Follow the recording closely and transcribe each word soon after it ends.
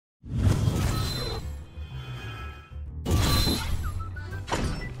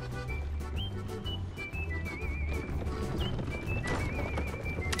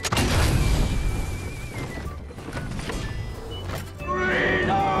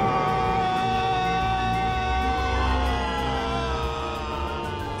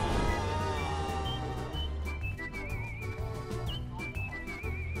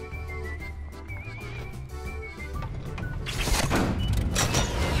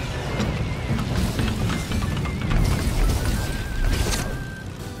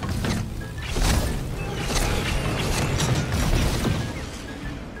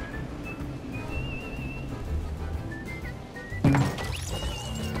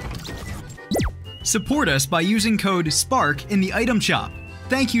Support us by using code SPARK in the item shop.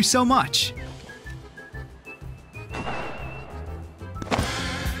 Thank you so much.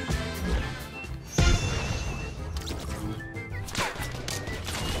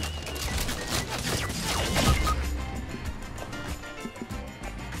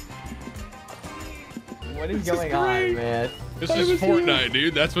 What is going on, man? This is Fortnite,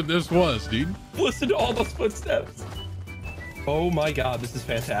 dude. That's what this was, dude. Listen to all those footsteps. Oh my god, this is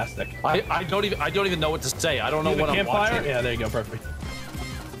fantastic. I don't even know what to say. I don't know what I'm watching. Yeah, there you go, perfect.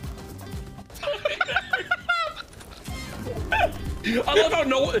 I love how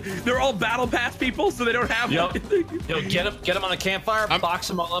they're all battle pass people, so they don't have. Yo, get them on a campfire, box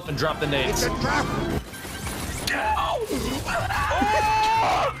them all up, and drop the nades. It's a trap.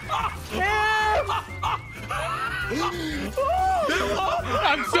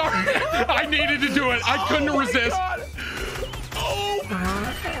 I'm sorry. I needed to do it. I couldn't resist.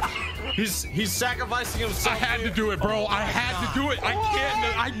 He's sacrificing himself. I had to do it, bro. I had to do it. I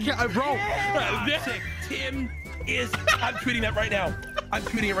can't, bro. Tim is. I'm tweeting that right now. I'm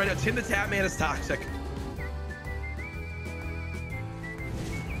tweeting it right now. TimTheTatman is toxic.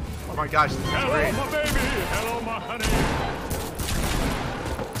 Oh my gosh, this is Hello, great. my baby. Hello, my honey.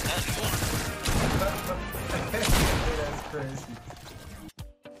 That's crazy.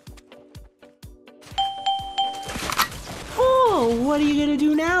 Oh, what are you gonna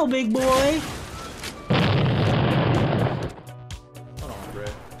do now, big boy? Hold on,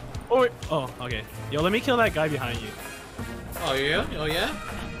 Red. Oh, wait. Oh, okay. Yo, let me kill that guy behind you. Oh yeah? Oh yeah?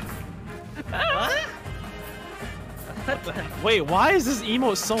 What? Wait, why is this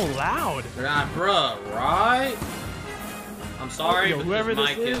emote so loud? Bruh, right? I'm sorry, Yo, but whoever this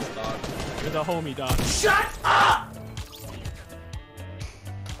this mic is, dog. you're the homie, dog. Shut up!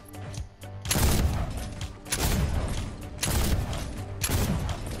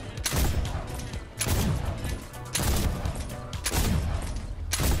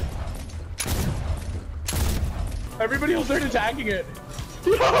 Everybody else started attacking it.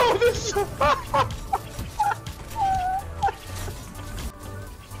 Yo, this.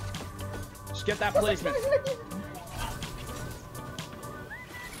 Just get that placement.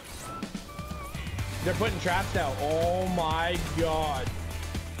 They're putting traps now. Oh my god.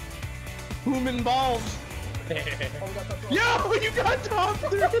 Human balls. Yo, you got top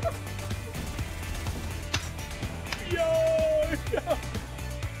 3. Yo.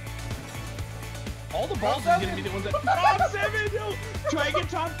 All the balls are gonna be the ones that top 7, yo! Try and get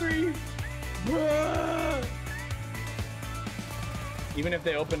top 3! Bruh. Even if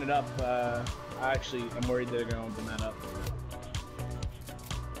they open it up, I'm worried they're gonna open that up.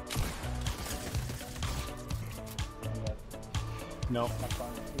 No. That's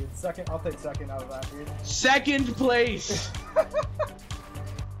fine. Dude, second, I'll take second out of that, dude. Second place!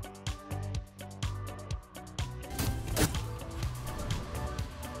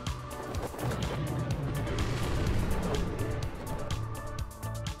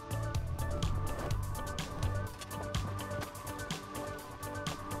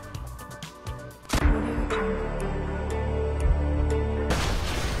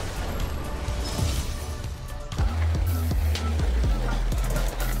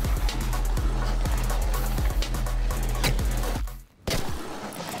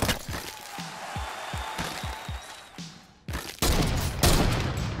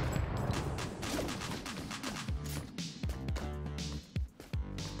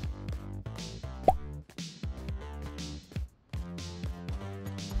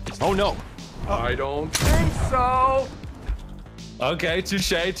 Oh no. I don't think so! Okay,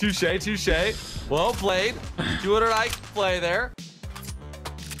 touche. Well played. Doing a nice play there.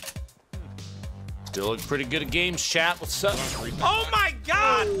 Still looks pretty good at games, chat. What's up? Oh my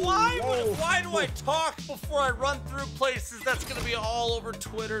god! Why do I talk before I run through places? That's gonna be all over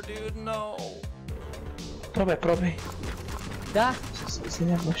Twitter, dude. No. Probaj. Da.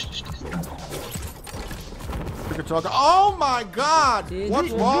 Oh my god!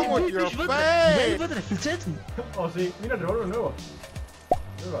 What's wrong with your face? Oh, sí, mira, te vuelvo nuevo.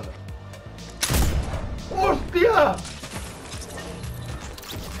 ¡Hostia!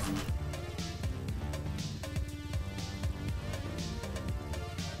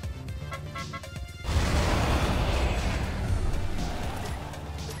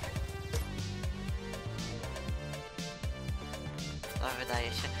 To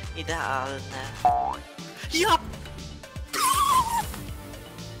wydaje się idealne. Ja!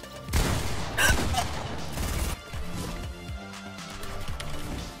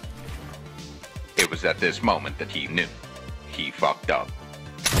 It was at this moment that he knew. He fucked up.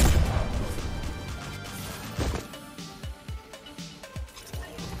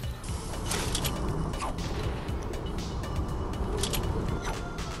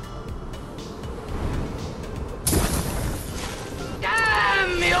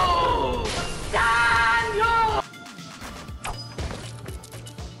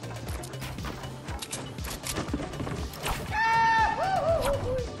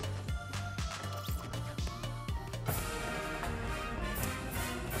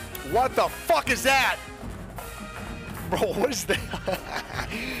 What the fuck is that? Bro, what is that?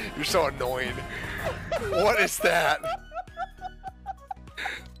 You're so annoying. What is that?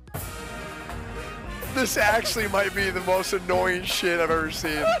 This actually might be the most annoying shit I've ever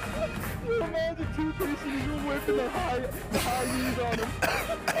seen. Imagine two Christians were whipping the high knees on him.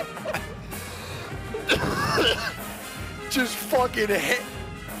 Just fucking hit.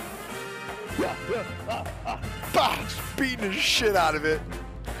 Bah, just beating the shit out of it.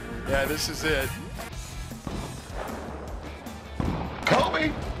 Yeah, this is it.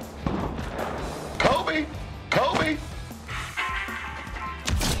 Kobe! Kobe! Kobe!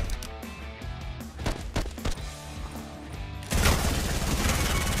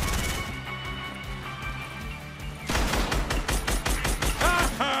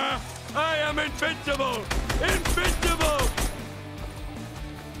 I am invincible! Invincible!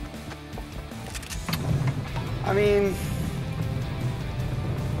 I mean,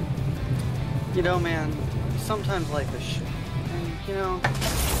 you know, man, sometimes life is shit. And, you know,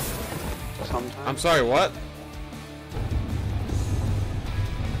 sometimes. I'm sorry, what?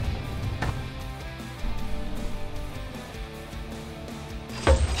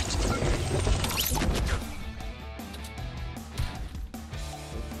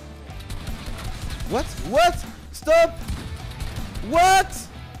 What? What? Stop! What?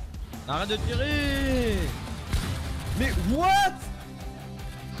 Arrête de tirer! Mais what?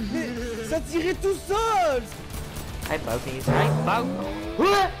 Mais ça tirait tout seul! Hi, Bokies. Hi, Bo.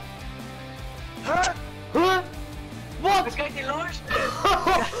 What? We kijken los.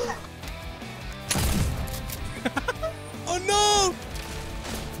 Oh no!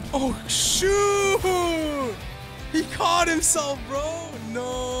 Oh shoot! He caught himself, bro!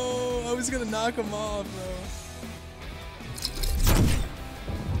 No! I was gonna knock him off, bro.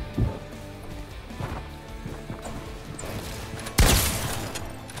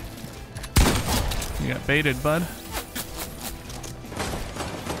 You got baited, bud.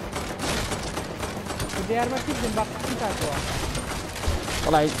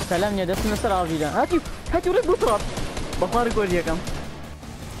 والله سلام يا دس نصر عربي هاتي ولد بطرط بطارق وجهكم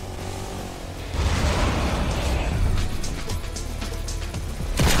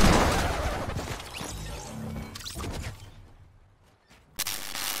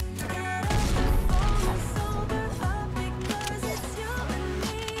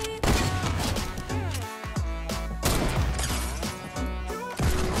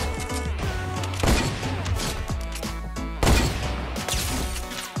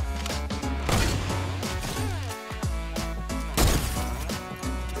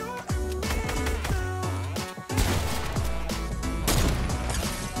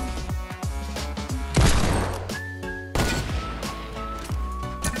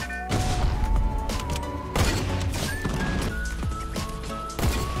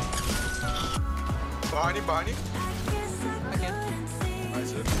Behind you.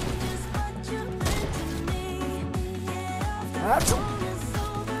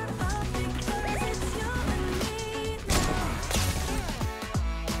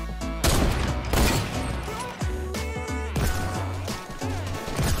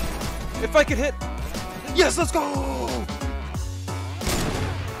 If I could hit. Yes, let's go!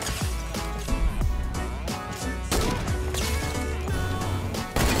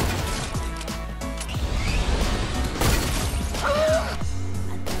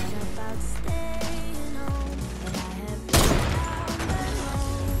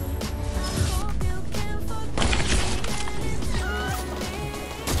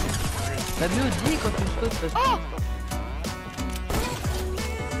 T'as vu Audi quand tu sautes parce que...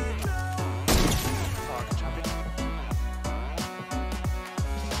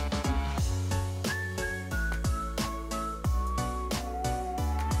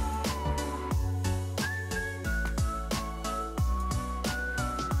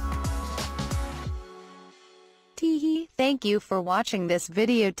 Thank you for watching this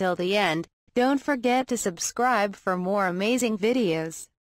video till the end. Don't forget to subscribe for more amazing videos.